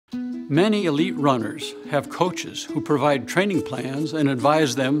Many elite runners have coaches who provide training plans and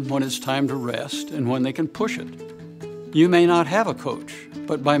advise them when it's time to rest and when they can push it. You may not have a coach,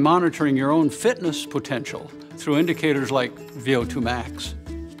 but by monitoring your own fitness potential through indicators like Vo2 Max,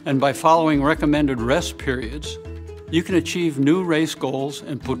 and by following recommended rest periods, you can achieve new race goals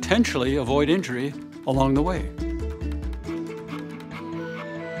and potentially avoid injury along the way.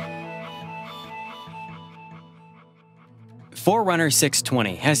 Forerunner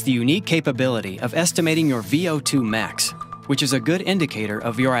 620 has the unique capability of estimating your Vo2 Max, which is a good indicator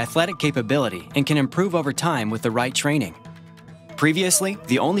of your athletic capability and can improve over time with the right training. Previously,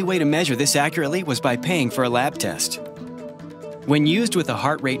 the only way to measure this accurately was by paying for a lab test. When used with a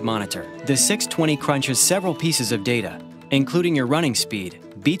heart rate monitor, the 620 crunches several pieces of data, including your running speed,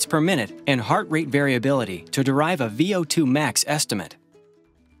 beats per minute, and heart rate variability to derive a Vo2 Max estimate.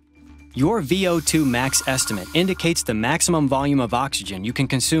 Your Vo2 Max estimate indicates the maximum volume of oxygen you can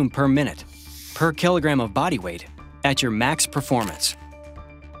consume per minute, per kilogram of body weight, at your max performance.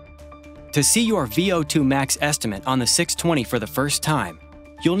 To see your Vo2 Max estimate on the 620 for the first time,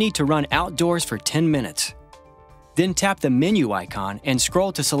 you'll need to run outdoors for 10 minutes. Then tap the menu icon and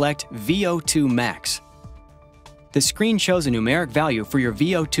scroll to select Vo2 Max. The screen shows a numeric value for your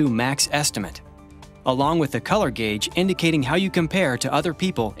Vo2 Max estimate, along with the color gauge indicating how you compare to other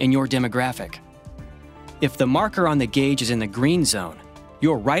people in your demographic. If the marker on the gauge is in the green zone,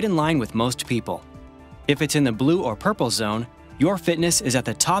 you're right in line with most people. If it's in the blue or purple zone, your fitness is at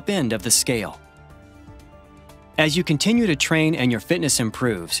the top end of the scale. As you continue to train and your fitness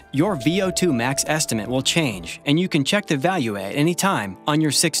improves, your Vo2 Max estimate will change, and you can check the value at any time on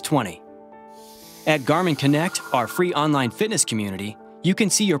your 620. At Garmin Connect, our free online fitness community, you can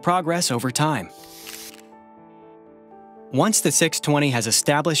see your progress over time. Once the 620 has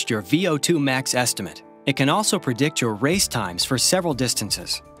established your Vo2 Max estimate, it can also predict your race times for several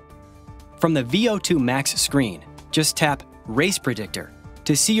distances. From the Vo2 Max screen, just tap Race Predictor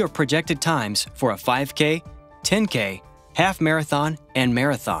to see your projected times for a 5K, 10K, half marathon, and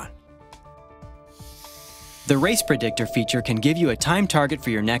marathon. The Race Predictor feature can give you a time target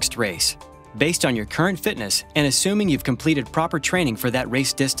for your next race, based on your current fitness and assuming you've completed proper training for that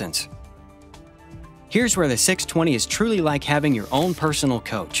race distance. Here's where the 620 is truly like having your own personal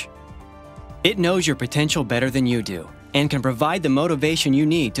coach. It knows your potential better than you do and can provide the motivation you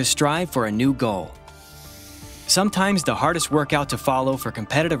need to strive for a new goal. Sometimes the hardest workout to follow for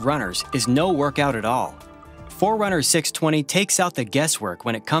competitive runners is no workout at all. Forerunner 620 takes out the guesswork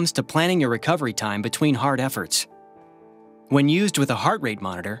when it comes to planning your recovery time between hard efforts. When used with a heart rate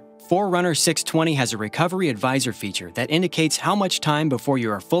monitor, Forerunner 620 has a recovery advisor feature that indicates how much time before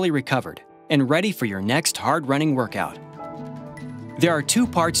you are fully recovered and ready for your next hard-running workout. There are two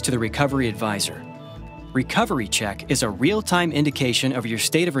parts to the Recovery Advisor. Recovery Check is a real-time indication of your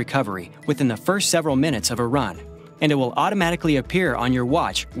state of recovery within the first several minutes of a run, and it will automatically appear on your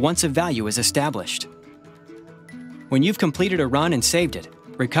watch once a value is established. When you've completed a run and saved it,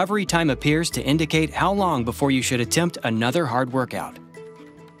 recovery time appears to indicate how long before you should attempt another hard workout.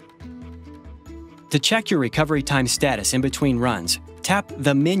 To check your recovery time status in between runs, tap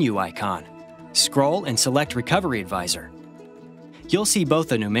the menu icon. Scroll and select Recovery Advisor. You'll see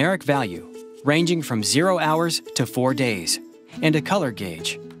both a numeric value, ranging from 0 hours to 4 days, and a color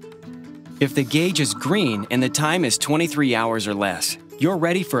gauge. If the gauge is green and the time is 23 hours or less, you're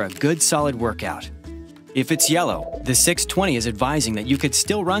ready for a good solid workout. If it's yellow, the 620 is advising that you could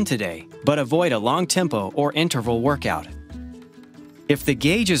still run today, but avoid a long tempo or interval workout. If the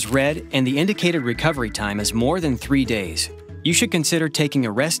gauge is red and the indicated recovery time is more than 3 days, you should consider taking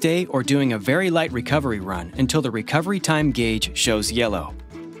a rest day or doing a very light recovery run until the recovery time gauge shows yellow.